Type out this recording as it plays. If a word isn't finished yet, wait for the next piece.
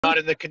not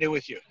in the canoe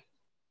with you.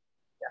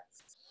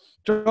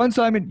 John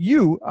Simon,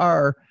 you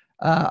are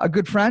a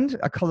good friend,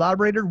 a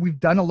collaborator. We've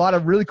done a lot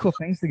of really cool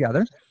things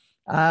together.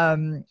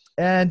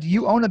 And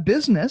you own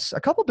a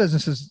couple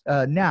businesses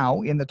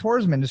now in the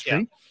tourism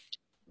industry,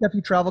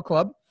 Kefi Travel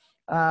Club,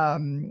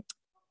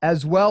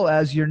 as well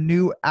as your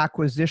new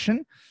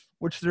acquisition,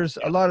 which there's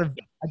a lot of,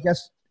 I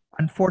guess,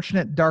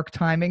 unfortunate dark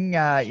timing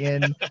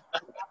in.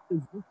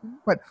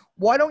 But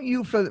why don't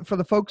you, for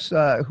the folks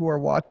who are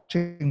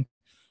watching,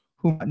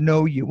 who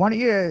know you, why don't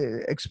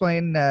you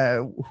explain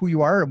who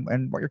you are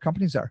and what your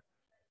companies are?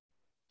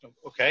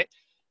 Okay.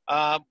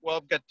 Well,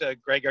 I've got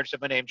Greg already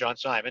said my name, John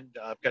Simon.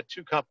 I've got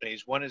two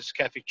companies. One is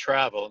Kefi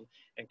Travel,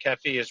 and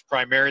Kefi is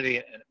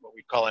primarily what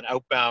we call an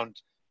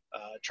outbound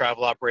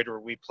travel operator,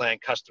 where we plan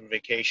custom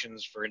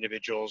vacations for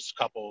individuals,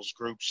 couples,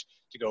 groups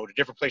to go to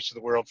different places of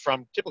the world,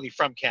 typically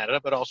from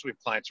Canada, but also we have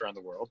clients around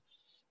the world.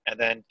 And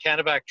then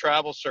Canada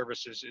Travel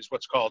Services is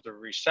what's called a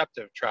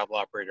receptive travel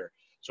operator.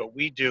 So what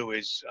we do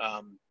is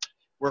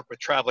work with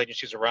travel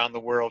agencies around the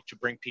world to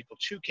bring people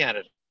to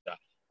Canada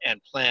and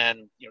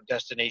plan,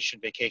 destination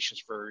vacations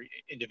for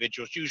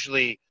individuals,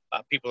 usually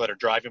people that are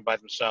driving by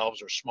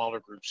themselves or smaller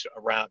groups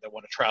around that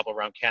want to travel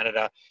around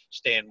Canada,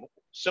 staying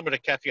similar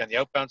to Kefi on the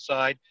outbound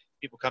side.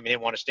 People coming in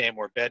want to stay in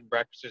more bed and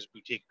breakfasts,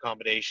 boutique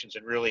accommodations,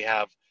 and really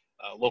have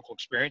local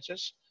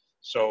experiences.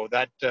 So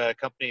that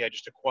company I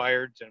just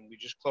acquired, and we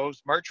just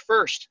closed March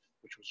 1st,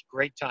 which was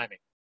great timing.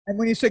 And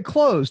when you say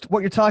closed, what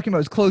you're talking about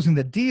is closing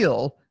the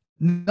deal,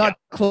 not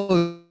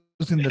closing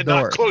the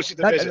door. Not closing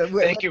the business.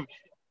 Thank you.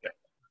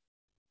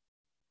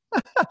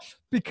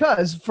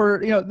 Because for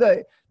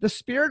the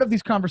spirit of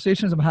these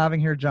conversations I'm having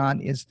here, John,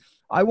 is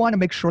I want to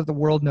make sure the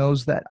world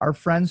knows that our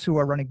friends who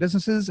are running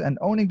businesses and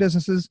owning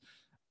businesses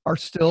are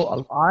still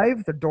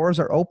alive. The doors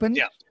are open,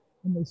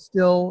 and they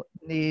still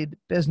need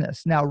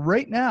business. Now,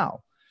 right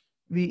now,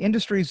 the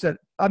industries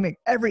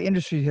every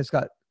industry has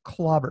got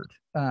clobbered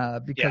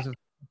because of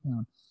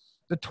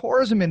the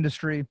tourism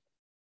industry,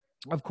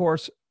 of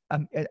course,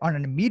 on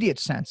an immediate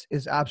sense,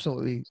 is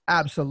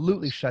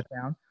absolutely shut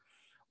down.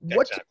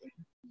 What do you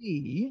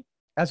see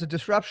as a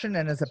disruption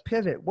and as a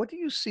pivot? What do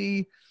you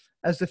see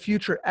as the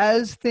future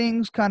as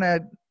things kind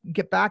of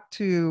get back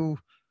to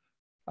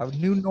a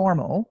new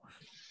normal?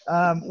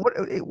 What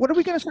are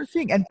we going to start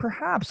seeing? And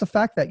perhaps the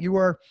fact that you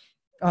are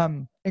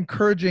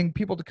encouraging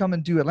people to come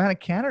and do Atlantic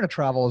Canada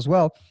travel as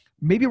well.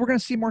 Maybe we're going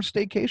to see more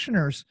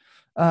staycationers,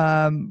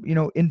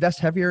 invest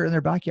heavier in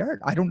their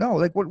backyard. I don't know.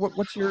 Like,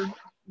 what's your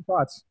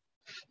thoughts?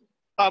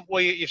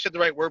 Well, you said the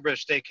right word, but a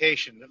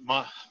staycation.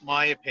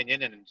 My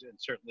opinion, and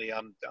certainly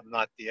I'm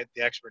not the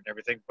expert in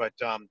everything, but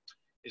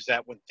is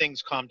that when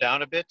things calm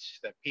down a bit,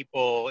 that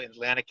people in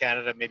Atlantic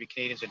Canada, maybe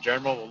Canadians in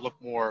general, will look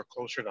more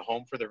closer to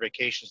home for their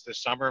vacations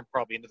this summer and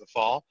probably into the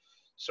fall.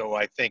 So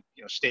I think,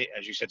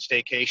 as you said,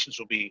 staycations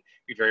will be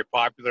very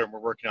popular, and we're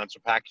working on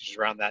some packages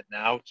around that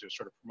now to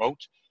sort of promote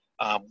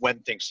when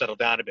things settle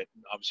down a bit.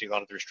 And obviously, a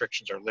lot of the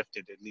restrictions are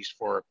lifted, at least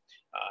for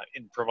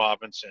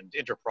in-province and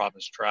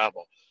inter-province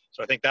travel.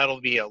 So I think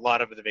that'll be a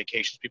lot of the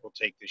vacations people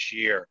take this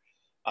year.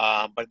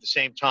 But at the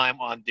same time,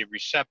 on the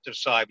receptive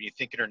side, when you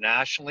think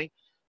internationally,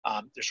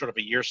 there's sort of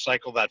a year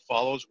cycle that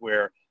follows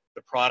where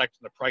the product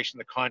and the price and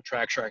the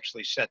contracts are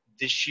actually set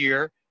this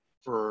year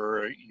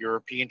for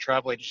European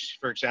travel agencies,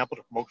 for example,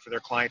 to promote for their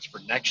clients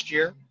for next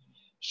year.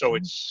 So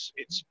it's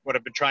what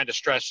I've been trying to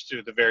stress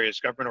to the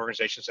various government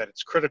organizations, that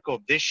it's critical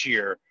this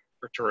year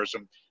for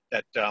tourism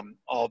that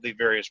all the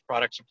various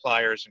product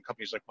suppliers and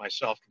companies like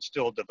myself can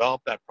still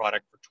develop that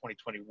product for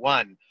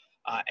 2021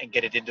 and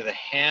get it into the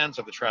hands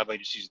of the travel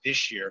agencies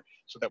this year,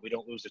 so that we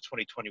don't lose the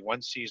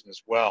 2021 season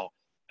as well.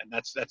 And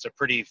that's a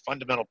pretty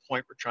fundamental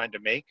point we're trying to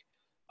make.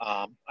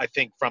 I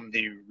think from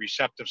the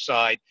receptive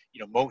side,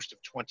 most of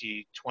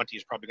 2020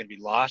 is probably going to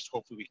be lost.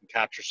 Hopefully we can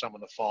capture some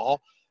in the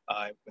fall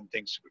when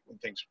things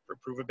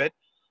improve a bit.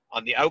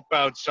 On the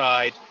outbound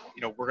side,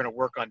 we're going to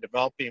work on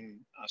developing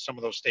some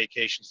of those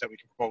staycations that we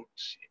can promote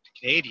to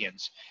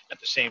Canadians. At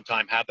the same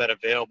time, have that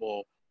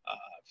available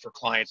for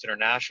clients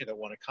internationally that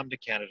want to come to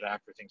Canada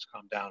after things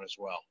calm down as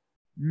well.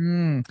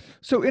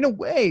 So in a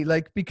way,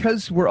 like,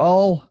 because we're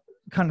all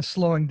kind of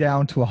slowing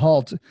down to a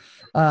halt,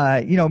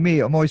 me,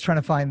 I'm always trying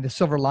to find the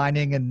silver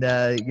lining and,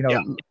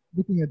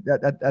 looking at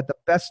the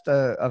best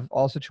of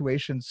all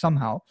situations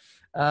somehow.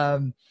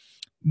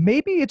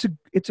 Maybe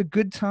it's a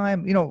good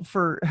time,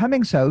 for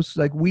Hemmings House.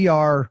 Like, we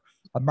are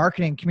a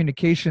marketing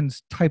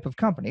communications type of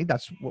company.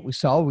 That's what we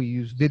sell. We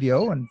use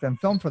video and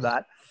film for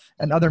that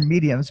and other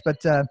mediums.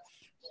 But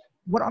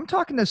what I'm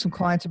talking to some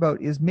clients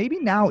about is maybe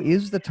now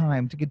is the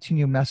time to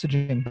continue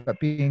messaging, but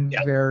being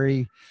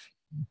very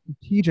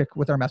strategic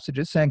with our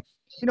messages, saying,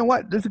 you know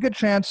what, there's a good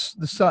chance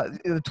the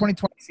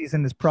 2020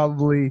 season is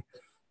probably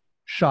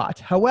shot.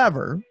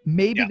 However,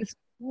 maybe this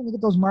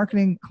get those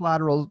marketing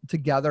collateral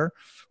together,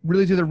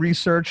 really do the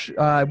research.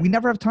 We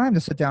never have time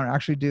to sit down and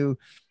actually do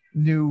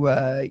new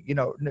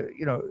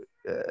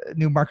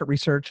market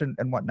research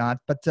and whatnot.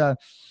 But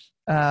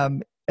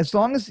as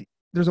long as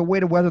there's a way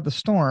to weather the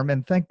storm,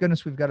 and thank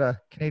goodness we've got a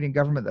Canadian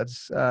government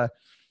that's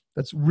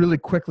that's really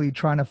quickly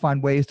trying to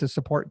find ways to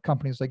support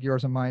companies like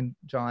yours and mine,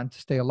 John, to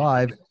stay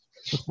alive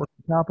with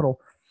working capital.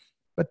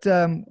 But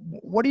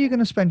what are you going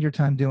to spend your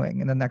time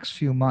doing in the next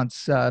few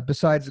months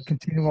besides the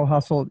continual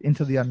hustle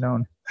into the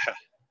unknown?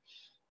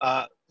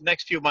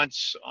 Next few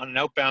months on an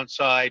outbound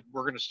side,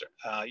 we're going to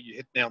start, you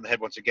hit the nail on the head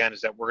once again,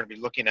 is that we're going to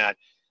be looking at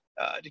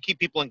to keep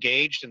people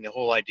engaged in the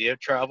whole idea of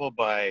travel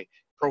by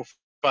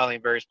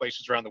profiling various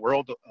places around the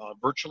world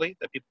virtually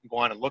that people can go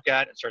on and look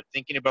at and start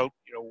thinking about,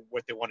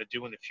 what they want to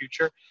do in the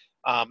future.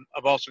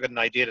 I've also got an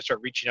idea to start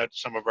reaching out to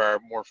some of our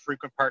more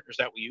frequent partners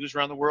that we use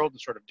around the world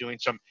and sort of doing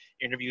some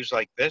interviews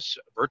like this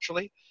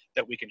virtually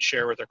that we can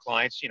share with our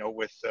clients,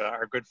 with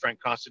our good friend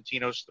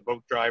Konstantinos, the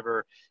boat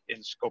driver in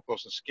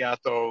Skopos and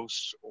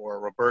Skiathos, or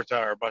Roberta,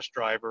 our bus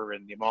driver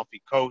in the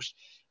Amalfi Coast,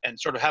 and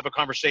sort of have a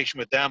conversation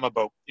with them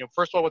about,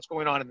 first of all, what's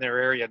going on in their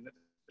area and the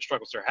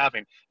struggles they're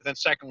having, but then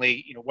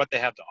secondly, what they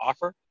have to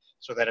offer,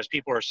 so that as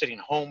people are sitting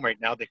home right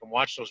now, they can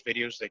watch those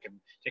videos, they can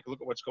take a look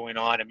at what's going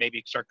on, and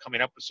maybe start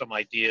coming up with some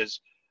ideas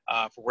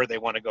for where they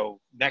want to go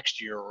next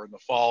year or in the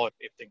fall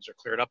if things are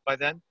cleared up by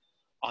then.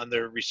 On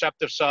the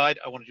receptive side,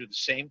 I want to do the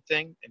same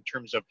thing in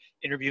terms of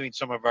interviewing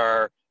some of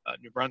our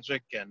New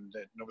Brunswick and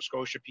Nova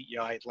Scotia,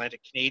 PEI, Atlantic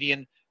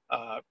Canadian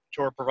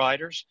tour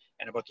providers,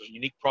 and about those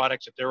unique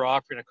products that they're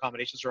offering,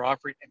 accommodations they're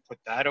offering, and put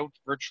that out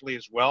virtually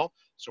as well,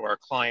 so our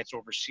clients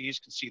overseas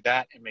can see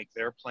that and make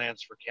their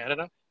plans for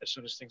Canada as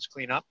soon as things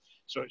clean up.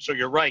 So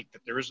you're right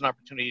that there is an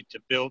opportunity to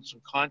build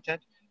some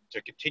content,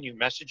 to continue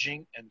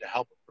messaging, and to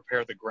help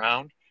prepare the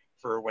ground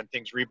for when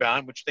things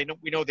rebound, which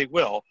we know they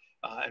will,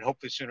 and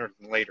hopefully sooner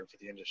than later for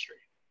the industry.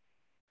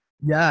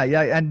 Yeah,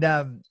 and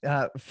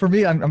for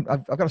me, I've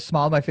got a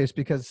smile on my face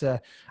because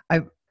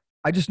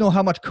I just know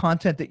how much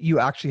content that you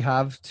actually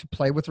have to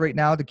play with right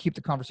now to keep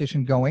the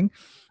conversation going.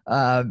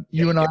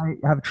 You and I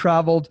have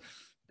traveled,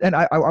 and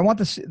I want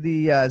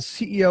the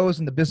CEOs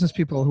and the business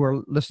people who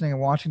are listening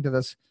and watching to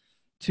this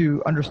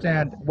to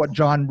understand what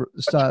John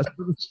says.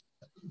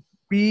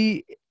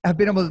 We have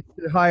been able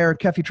to hire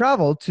Kefi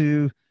Travel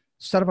to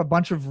set up a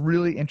bunch of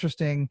really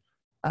interesting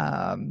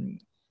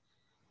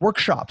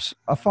workshops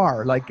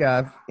afar.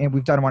 And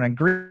we've done one in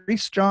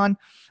Greece, John.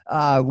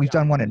 We've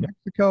done one in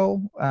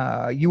Mexico.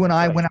 You and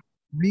I went out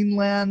to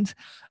Greenland.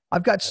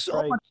 I've got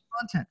so much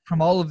content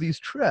from all of these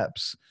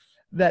trips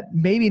that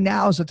maybe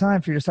now is the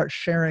time for you to start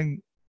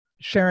sharing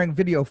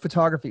video,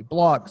 photography,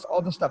 blogs,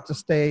 all the stuff to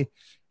stay,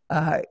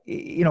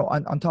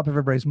 on top of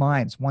everybody's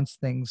minds once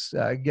things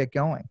get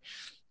going.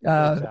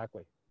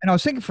 Exactly. And I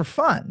was thinking for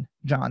fun,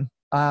 John,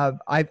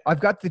 I've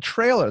got the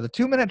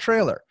 2-minute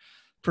trailer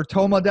for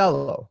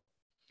Tomadello,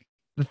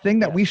 the thing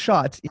that we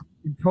shot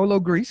in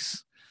Tolo,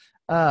 Greece,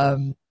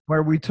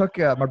 where we took,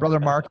 my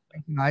brother Mark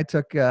and I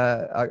took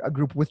a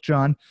group with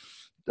John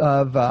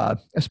of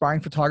aspiring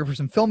photographers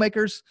and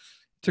filmmakers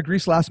to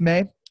Greece last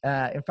May.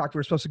 In fact, we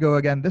were supposed to go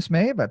again this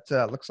May, but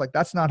looks like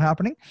that's not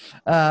happening.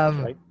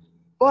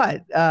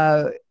 But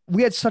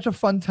we had such a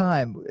fun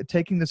time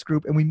taking this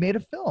group, and we made a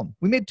film.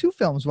 We made 2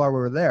 films while we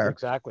were there.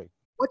 Exactly.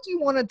 What do you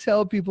want to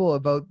tell people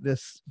about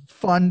this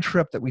fun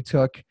trip that we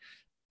took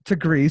to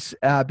Greece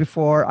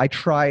before I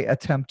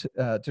attempt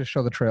to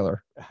show the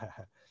trailer?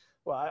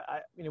 Well,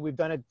 we've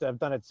done it. I've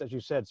done it, as you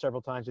said,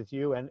 several times with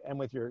you and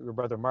with your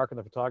brother Mark on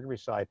the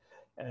photography side.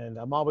 And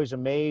I'm always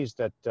amazed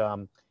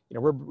that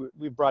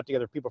we've brought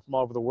together people from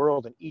all over the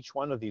world in each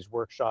one of these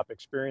workshop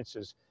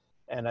experiences.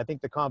 And I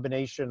think the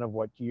combination of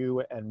what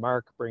you and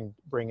Mark bring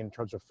in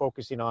terms of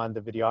focusing on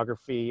the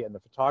videography and the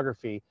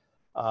photography,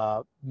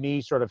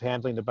 me sort of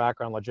handling the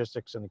background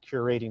logistics and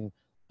curating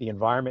the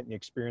environment and the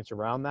experience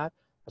around that,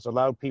 has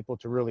allowed people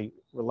to really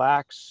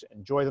relax,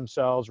 enjoy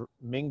themselves,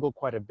 mingle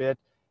quite a bit,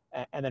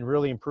 and then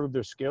really improve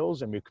their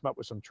skills. And we've come up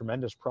with some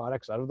tremendous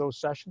products out of those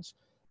sessions.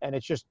 And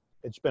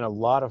it's been a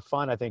lot of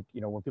fun. I think,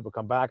 when people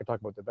come back and talk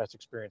about the best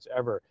experience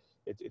ever,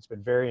 it's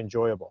been very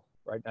enjoyable,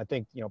 right? And I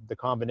think, the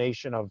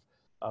combination of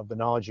the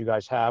knowledge you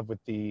guys have with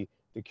the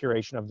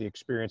curation of the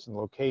experience and the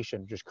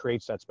location just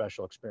creates that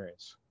special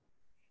experience.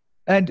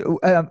 And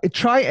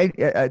try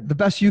the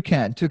best you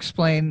can to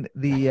explain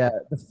the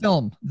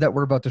film that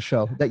we're about to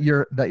show, that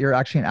you're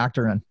actually an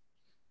actor in.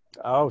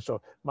 Oh,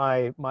 so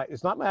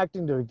it's not my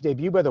acting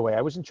debut, by the way.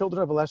 I was in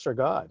Children of a Lesser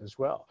God as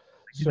well.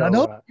 So,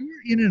 you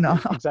were in and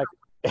out. Exactly.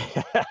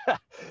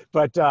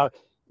 But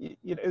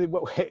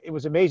it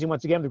was amazing.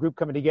 Once again, the group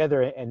coming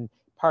together, and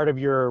part of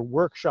your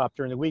workshop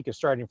during the week is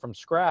starting from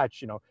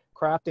scratch.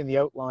 Crafting the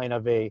outline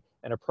of an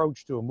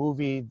approach to a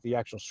movie, the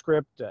actual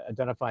script,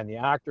 identifying the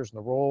actors and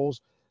the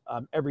roles.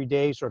 Every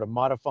day, sort of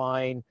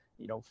modifying,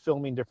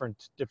 filming different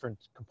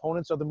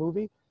components of the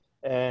movie,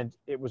 and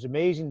it was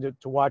amazing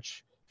to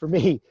watch. For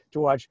me,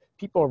 to watch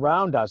people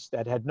around us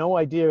that had no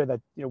idea that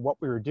what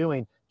we were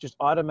doing, just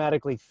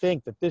automatically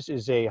think that this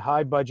is a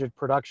high-budget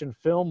production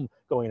film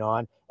going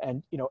on,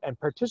 and and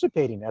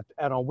participating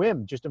at a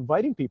whim, just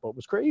inviting people. It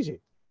was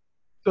crazy.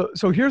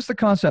 So here's the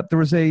concept. There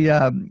was a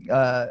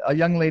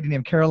young lady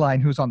named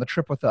Caroline who's on the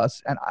trip with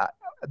us, and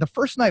the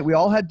first night we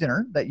all had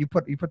dinner that you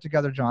put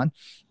together, John,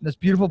 in this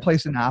beautiful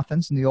place in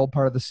Athens, in the old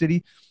part of the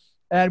city.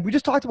 And we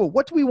just talked about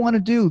what do we want to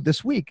do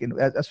this week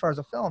as far as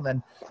a film.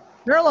 And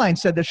Caroline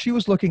said that she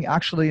was looking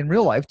actually in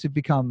real life to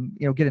become,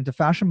 get into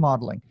fashion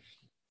modeling.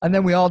 And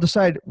then we all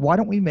decided, why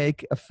don't we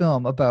make a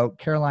film about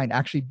Caroline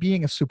actually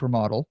being a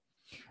supermodel?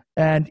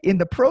 And in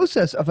the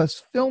process of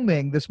us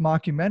filming this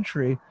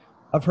mockumentary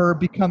of her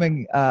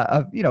becoming,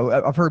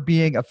 of her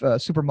being a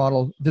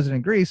supermodel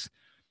visiting Greece,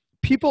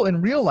 people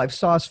in real life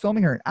saw us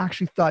filming her and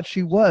actually thought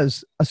she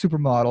was a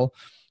supermodel.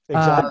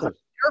 Exactly.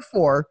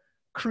 Therefore,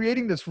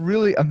 creating this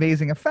really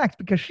amazing effect,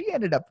 because she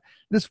ended up,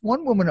 this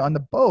one woman on the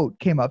boat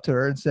came up to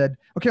her and said,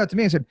 up to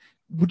me and said,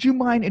 would you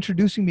mind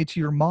introducing me to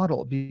your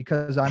model?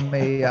 Because I'm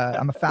a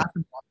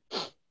fashion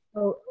model.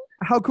 So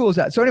how cool is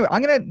that? So anyway,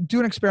 I'm going to do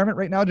an experiment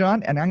right now,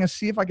 John, and I'm going to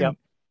see if I can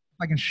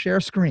share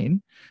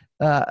screen.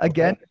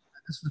 Again,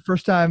 this is the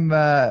first time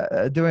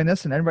doing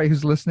this, and everybody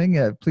who's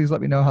listening, please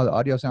let me know how the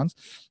audio sounds.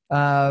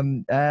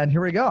 And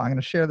here we go. I'm going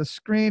to share the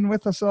screen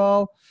with us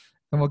all,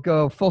 and we'll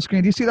go full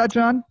screen. Do you see that,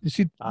 John?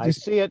 I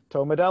see it.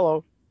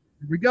 Tomadello.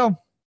 Here we go.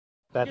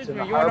 That's in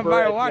the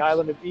harbor at the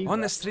island of Eva.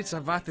 On the streets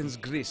of Athens,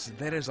 Greece,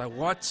 there is a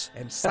watch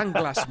and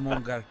sunglass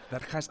monger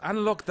that has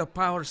unlocked the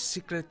power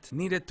secret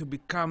needed to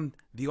become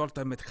the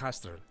ultimate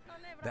hustler.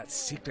 That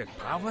secret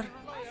power?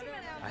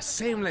 A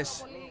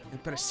shameless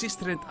and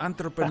persistent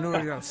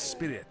entrepreneurial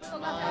spirit.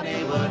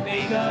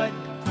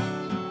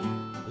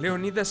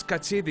 Leonidas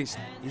Katsidis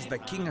is the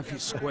king of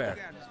his square.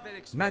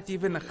 Not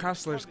even the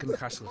hustlers can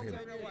hustle him.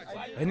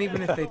 And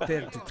even if they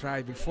dare to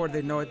try, before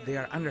they know it, they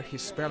are under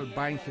his spell,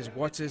 buying his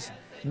watches.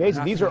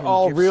 Amazing. These are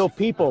all real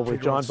people with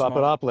John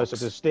Papadopoulos at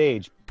this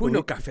stage.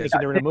 Puno cafes. Thinking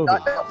they're in a movie.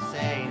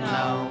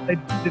 They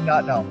did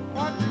not know.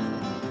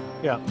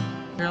 Yeah.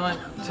 Caroline,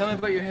 tell me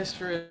about your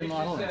history in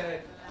modeling.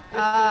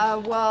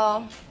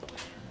 Well,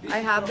 I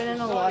have been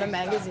in a lot of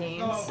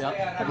magazines. Yep.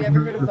 Have you ever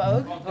heard of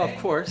Vogue? Oh, of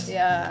course.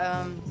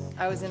 Yeah,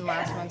 I was in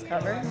last month's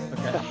cover.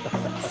 Okay.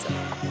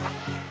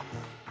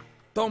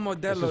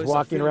 This is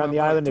walking around the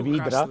island of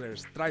Ida.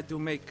 Try to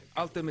make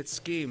ultimate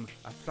scheme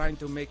of trying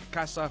to make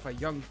cash off a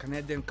young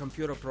Canadian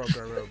computer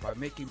programmer by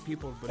making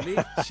people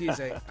believe she's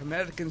an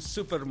American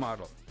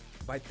supermodel,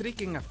 by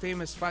tricking a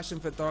famous fashion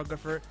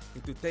photographer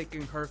into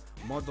taking her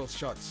model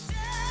shots.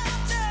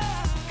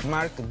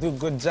 Mark, do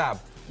good job.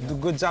 Do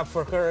good job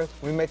for her.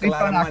 We make a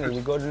lot of money.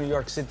 We go to New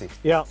York City.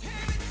 Yeah,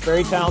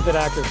 very talented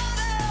actors.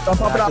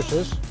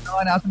 Actresses.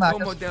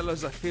 Modelo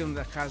is a film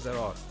that has it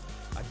all: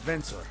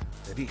 adventure,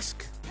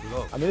 risk,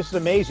 love. I mean, this is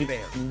amazing.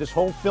 I mean, this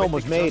whole film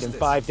was made in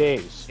 5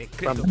 days,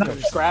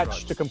 from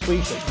scratch to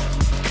completion.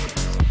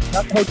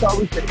 That's the hotel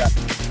we stayed at.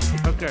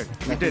 Okay,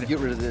 we did it. Get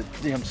rid of the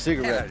damn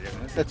cigarette.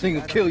 That thing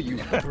will kill you.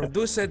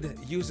 Produced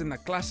using a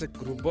classic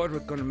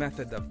Rubicon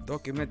method of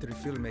documentary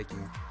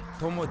filmmaking,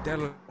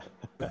 Tomadello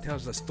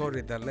tells the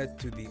story that led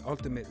to the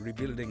ultimate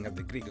rebuilding of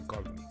the Greek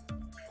economy.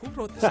 Who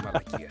wrote this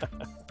Malakia?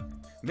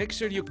 Make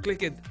sure you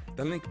click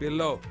the link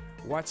below.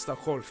 Watch the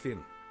whole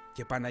film.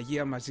 Και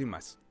Παναγία μαζί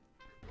μας.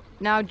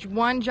 Now,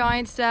 one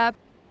giant step.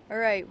 All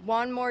right,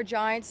 one more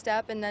giant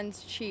step and then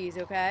cheese,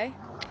 okay?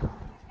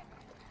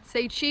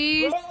 Say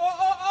cheese.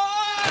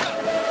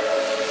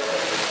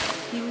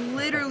 He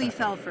literally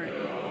fell for it.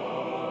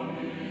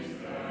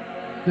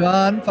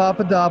 John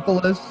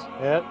Papadopoulos.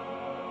 Yep.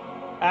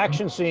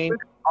 Action scene.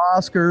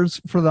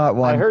 Oscars for that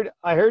one.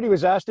 I heard he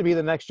was asked to be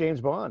the next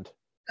James Bond.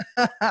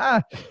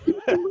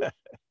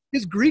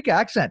 His Greek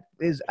accent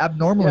is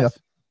abnormally. Yes.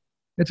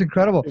 It's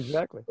incredible.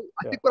 Exactly.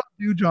 I think what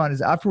I'll do, John,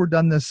 is after we're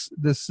done this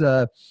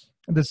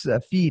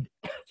feed,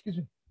 excuse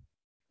me,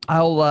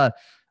 I'll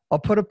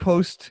put a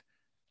post.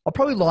 I'll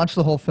probably launch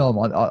the whole film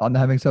on the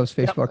Hemmings House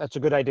Facebook. Yep, that's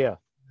a good idea.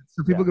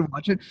 So people can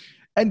watch it.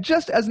 And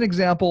just as an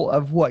example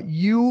of what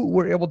you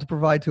were able to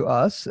provide to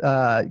us,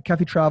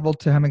 Kefi traveled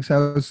to Hemmings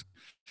House.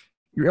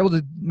 You're able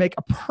to make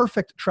a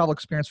perfect travel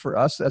experience for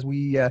us as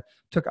we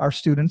took our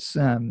students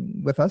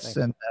with us.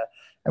 Thanks.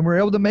 And we're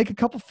able to make a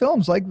couple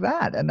films like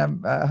that. And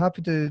I'm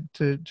happy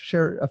to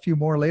share a few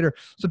more later.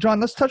 So, John,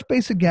 let's touch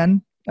base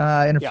again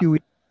in a few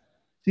weeks,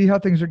 see how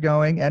things are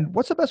going. And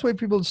what's the best way for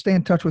people to stay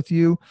in touch with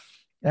you?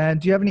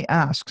 And do you have any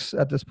asks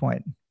at this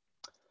point?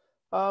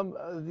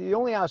 The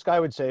only ask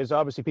I would say is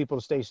obviously people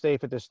to stay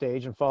safe at this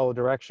stage and follow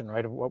direction,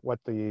 right, of what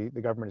the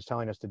government is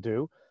telling us to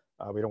do.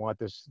 We don't want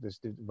this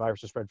virus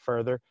to spread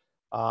further.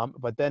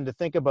 But then to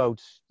think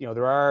about,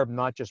 there are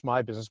not just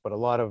my business, but a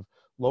lot of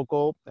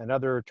local and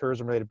other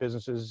tourism-related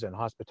businesses and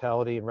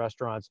hospitality and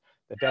restaurants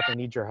that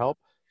definitely need your help.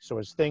 So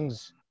as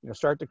things,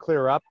 start to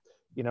clear up,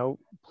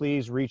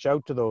 please reach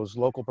out to those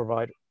local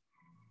providers.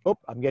 Oh,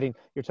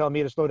 you're telling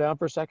me to slow down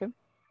for a second?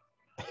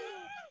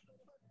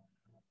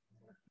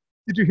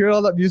 Did you hear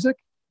all that music?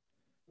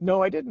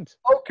 No, I didn't.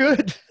 Oh,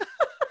 good.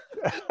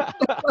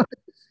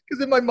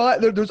 Because in my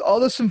mind, there's all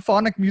this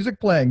symphonic music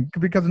playing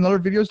because another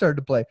video started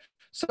to play.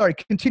 Sorry,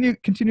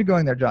 continue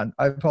going there, John.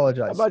 I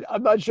apologize.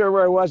 I'm not sure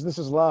where I was. This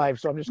is live,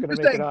 so I'm just going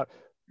to make it up.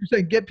 You're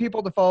saying get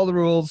people to follow the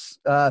rules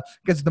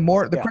because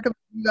the quicker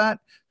we do that,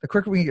 the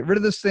quicker we can get rid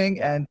of this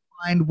thing and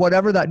find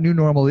whatever that new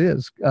normal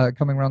is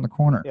coming around the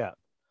corner. Yeah.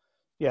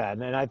 Yeah, and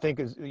then I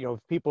think if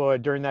people are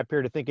during that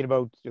period of thinking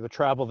about the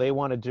travel they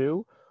want to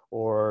do,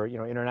 or, you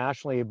know,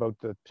 internationally about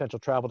the potential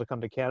travel to come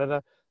to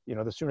Canada, you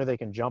know, the sooner they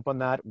can jump on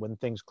that when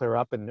things clear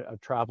up and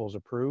travel is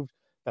approved,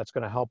 that's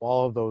going to help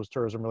all of those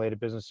tourism-related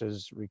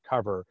businesses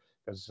recover,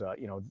 because,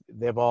 you know,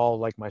 they've all,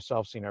 like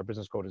myself, seen our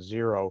business go to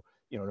zero,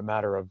 you know, in a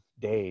matter of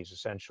days,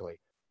 essentially.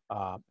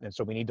 And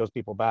so we need those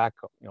people back,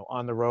 you know,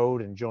 on the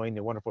road, enjoying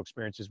the wonderful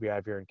experiences we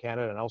have here in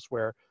Canada and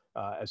elsewhere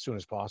as soon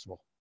as possible.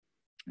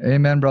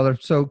 Amen, brother.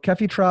 So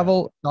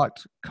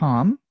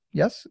kefitravel.com.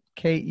 Yes.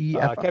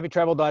 K-E-F-I.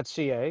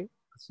 Kefitravel.ca.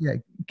 Yeah.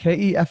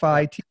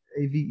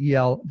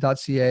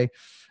 Kefitravel.ca.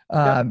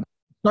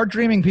 Start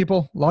dreaming,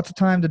 people. Lots of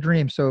time to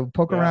dream. So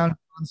poke around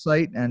on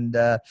site and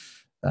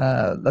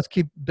let's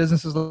keep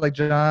businesses like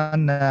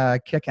John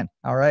kicking.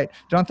 All right.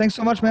 John, thanks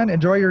so much, man.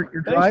 Enjoy your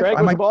drive. Thanks, Greg.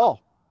 It was a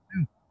ball.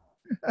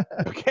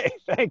 Okay.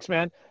 Thanks,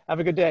 man.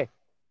 Have a good day.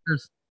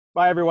 Cheers.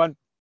 Bye, everyone.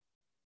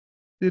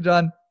 See you,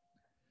 John.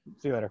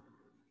 See you later.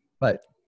 Bye.